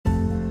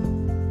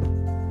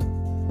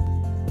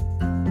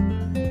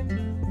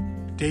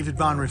David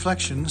Bond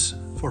Reflections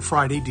for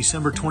Friday,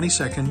 December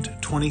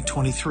 22nd,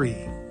 2023.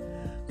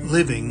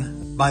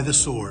 Living by the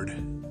Sword.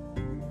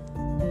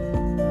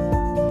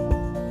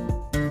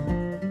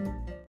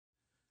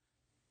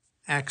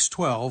 Acts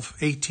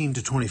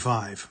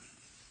 12:18-25.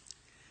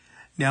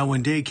 Now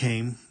when day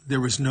came, there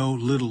was no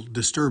little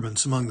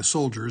disturbance among the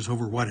soldiers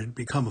over what had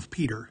become of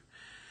Peter.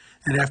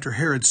 And after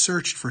Herod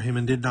searched for him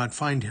and did not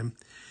find him,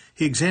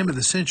 he examined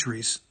the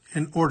sentries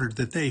and ordered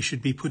that they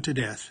should be put to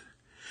death.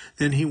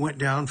 Then he went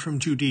down from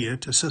Judea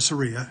to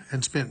Caesarea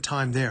and spent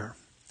time there.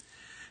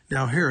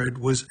 Now Herod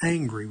was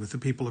angry with the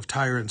people of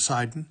Tyre and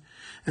Sidon,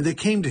 and they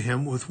came to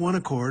him with one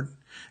accord,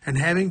 and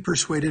having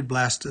persuaded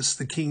Blastus,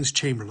 the king's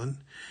chamberlain,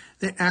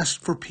 they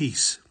asked for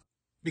peace,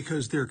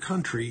 because their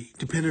country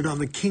depended on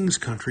the king's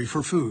country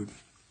for food.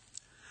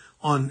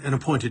 On an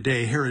appointed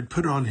day, Herod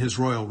put on his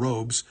royal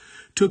robes,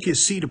 took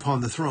his seat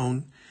upon the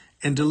throne,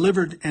 and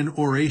delivered an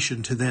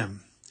oration to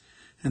them.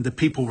 And the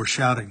people were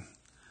shouting,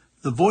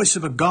 "The voice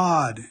of a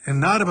God,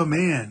 and not of a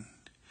man."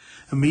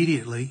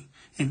 Immediately,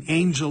 an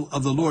angel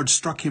of the Lord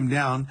struck him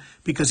down,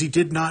 because he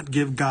did not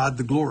give God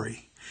the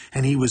glory,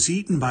 and he was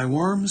eaten by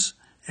worms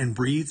and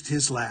breathed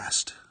his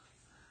last.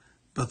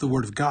 But the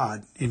word of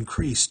God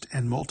increased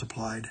and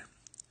multiplied.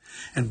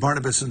 And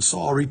Barnabas and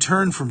Saul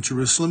returned from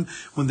Jerusalem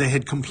when they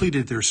had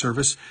completed their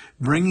service,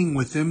 bringing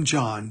with them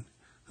John,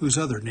 whose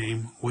other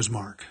name was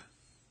Mark.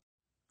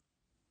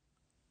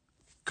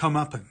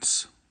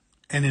 Comeuppance,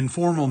 an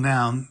informal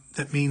noun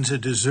that means a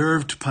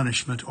deserved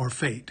punishment or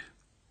fate.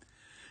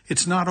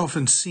 It's not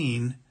often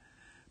seen,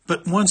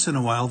 but once in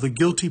a while the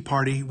guilty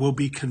party will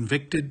be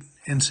convicted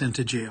and sent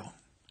to jail.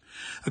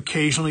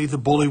 Occasionally the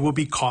bully will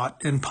be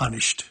caught and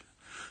punished.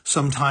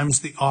 Sometimes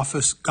the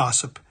office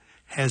gossip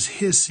has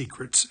his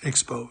secrets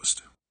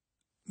exposed.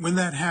 When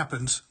that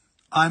happens,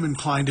 I'm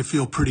inclined to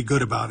feel pretty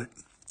good about it.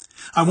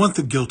 I want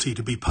the guilty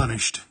to be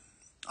punished.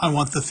 I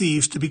want the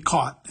thieves to be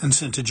caught and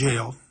sent to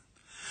jail.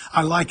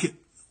 I like it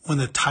when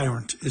the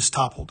tyrant is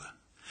toppled.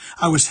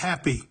 I was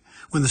happy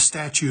when the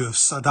statue of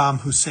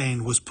Saddam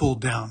Hussein was pulled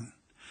down.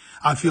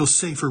 I feel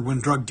safer when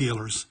drug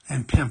dealers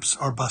and pimps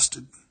are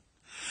busted.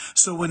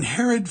 So when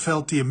Herod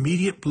felt the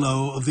immediate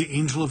blow of the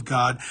angel of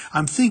God,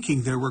 I'm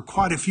thinking there were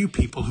quite a few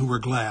people who were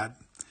glad.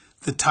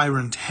 The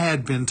tyrant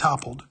had been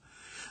toppled.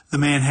 The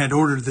man had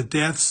ordered the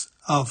deaths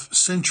of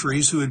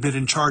centuries who had been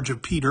in charge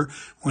of Peter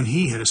when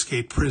he had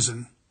escaped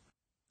prison.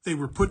 They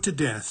were put to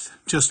death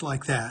just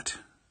like that.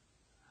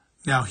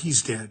 Now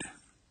he's dead.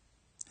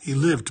 He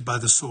lived by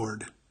the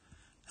sword,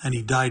 and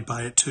he died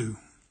by it too.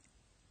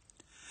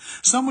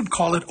 Some would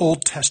call it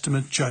Old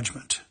Testament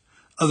judgment.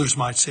 Others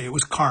might say it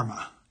was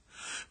karma.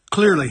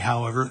 Clearly,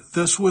 however,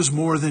 this was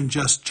more than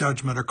just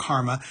judgment or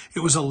karma.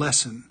 It was a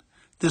lesson.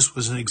 This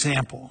was an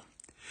example.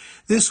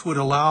 This would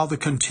allow the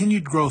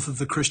continued growth of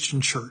the Christian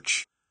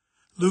church.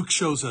 Luke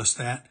shows us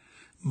that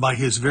by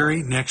his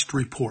very next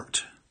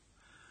report.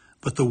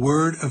 But the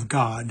word of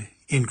God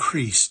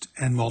increased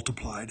and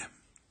multiplied.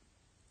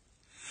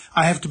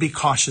 I have to be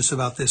cautious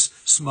about this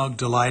smug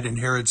delight in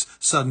Herod's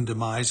sudden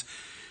demise.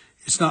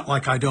 It's not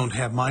like I don't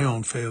have my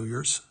own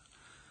failures.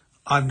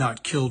 I've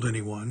not killed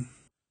anyone.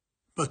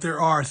 But there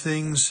are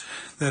things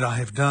that I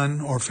have done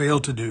or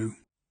failed to do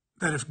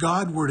that if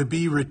God were to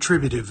be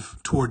retributive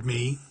toward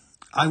me,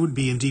 I would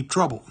be in deep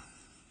trouble.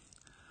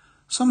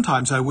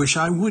 Sometimes I wish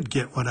I would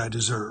get what I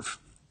deserve.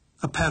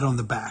 A pat on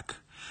the back,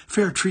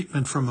 fair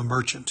treatment from a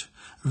merchant,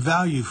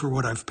 value for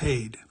what I've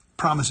paid,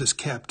 promises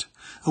kept,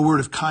 a word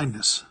of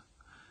kindness.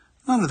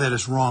 None of that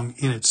is wrong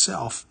in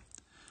itself.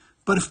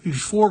 But if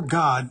before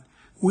God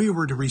we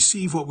were to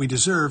receive what we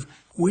deserve,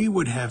 we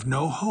would have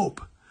no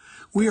hope.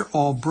 We are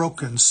all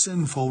broken,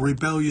 sinful,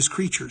 rebellious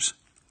creatures.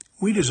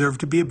 We deserve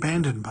to be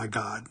abandoned by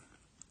God.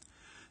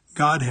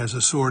 God has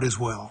a sword as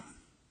well.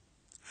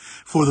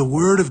 For the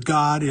word of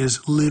God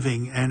is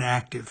living and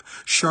active,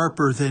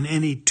 sharper than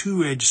any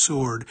two-edged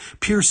sword,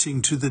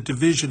 piercing to the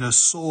division of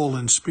soul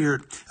and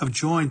spirit, of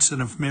joints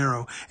and of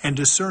marrow, and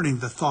discerning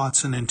the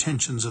thoughts and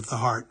intentions of the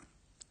heart.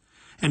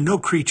 And no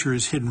creature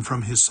is hidden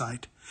from his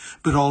sight,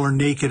 but all are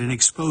naked and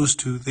exposed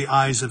to the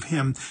eyes of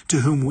him to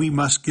whom we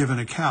must give an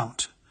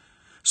account.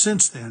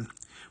 Since then,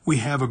 we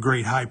have a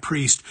great high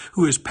priest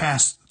who has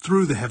passed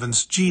through the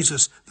heavens,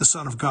 Jesus, the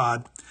Son of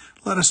God.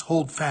 Let us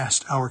hold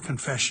fast our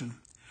confession.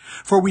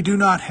 For we do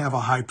not have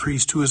a high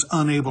priest who is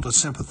unable to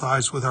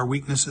sympathize with our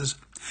weaknesses,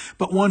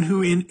 but one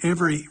who in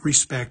every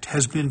respect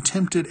has been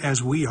tempted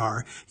as we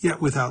are,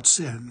 yet without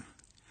sin.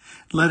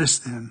 Let us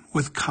then,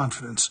 with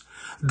confidence,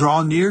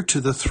 draw near to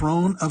the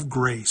throne of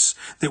grace,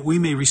 that we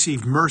may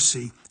receive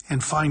mercy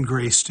and find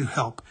grace to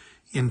help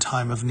in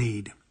time of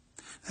need.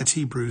 That's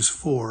Hebrews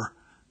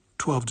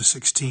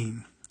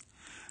 4:12-16.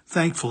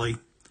 Thankfully,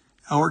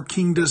 our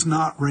King does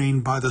not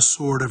reign by the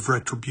sword of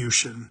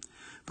retribution,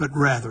 but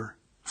rather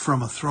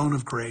from a throne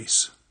of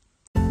grace.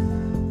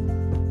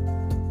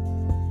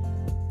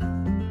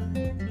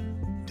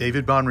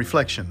 David Bond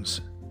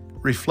Reflections,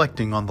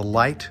 reflecting on the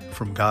light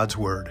from God's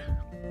Word.